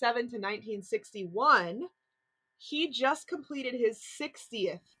 1957 to 1961, he just completed his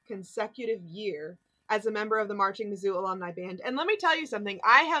 60th consecutive year as a member of the Marching Mizzou Alumni Band. And let me tell you something.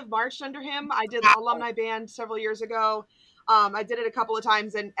 I have marched under him. I did Alumni Band several years ago. I did it a couple of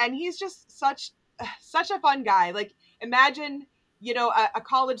times, and he's just such a fun guy. Like, imagine, a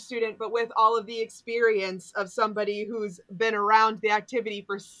college student, but with all of the experience of somebody who's been around the activity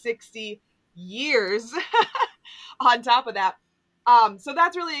for 60 years on top of that. So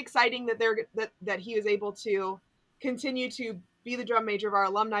that's really exciting that he was able to continue to be the drum major of our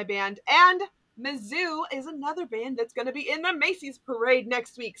alumni band. And Mizzou is another band that's going to be in the Macy's parade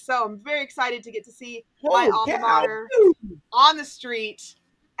next week. So I'm very excited to get to see my alma mater on the street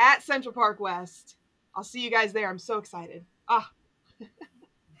at Central Park West. I'll see you guys there. I'm so excited.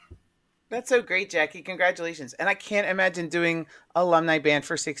 That's so great, Jackie. Congratulations. And I can't imagine doing alumni band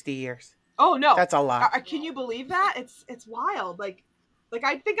for 60 years. Oh, no. That's a lot. Can you believe that? It's wild. Like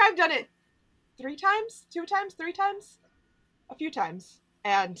I think I've done it 3 times, 2 times, 3 times, a few times.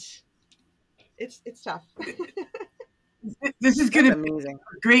 And it's tough. This is going to be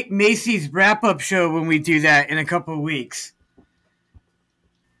a great Macy's wrap-up show when we do that in a couple of weeks.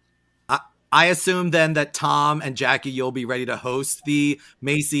 I assume then that Tom and Jackie, you'll be ready to host the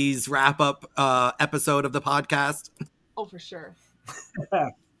Macy's wrap-up episode of the podcast. Oh, for sure.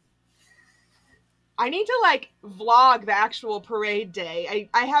 I need to vlog the actual parade day.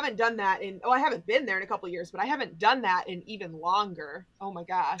 I haven't done that I haven't been there in a couple of years, but I haven't done that in even longer. Oh my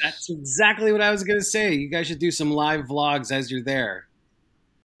gosh. That's exactly what I was going to say. You guys should do some live vlogs as you're there.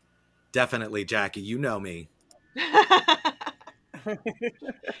 Definitely, Jackie. You know me.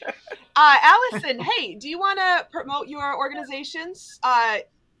 Allison, hey, do you want to promote your organizations?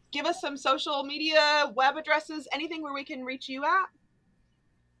 Give us some social media, web addresses, anything where we can reach you at?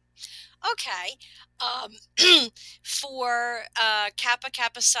 Okay. For Kappa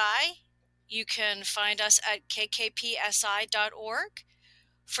Kappa Psi, you can find us at kkpsi.org.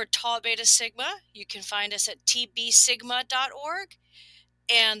 For Tau Beta Sigma, you can find us at tbsigma.org.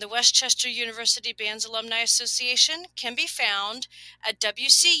 And the Westchester University Bands Alumni Association can be found at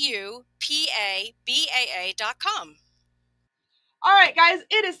wcupabaa.com. All right, guys,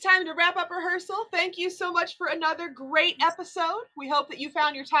 it is time to wrap up rehearsal. Thank you so much for another great episode. We hope that you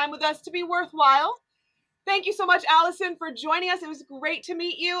found your time with us to be worthwhile. Thank you so much, Allison, for joining us. It was great to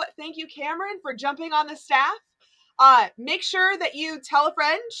meet you. Thank you, Cameron, for jumping on the staff. Make sure that you tell a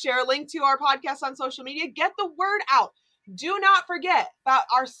friend, share a link to our podcast on social media, get the word out. Do not forget about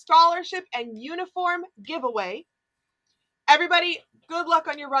our scholarship and uniform giveaway. Everybody, good luck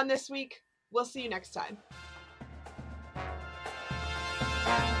on your run this week. We'll see you next time.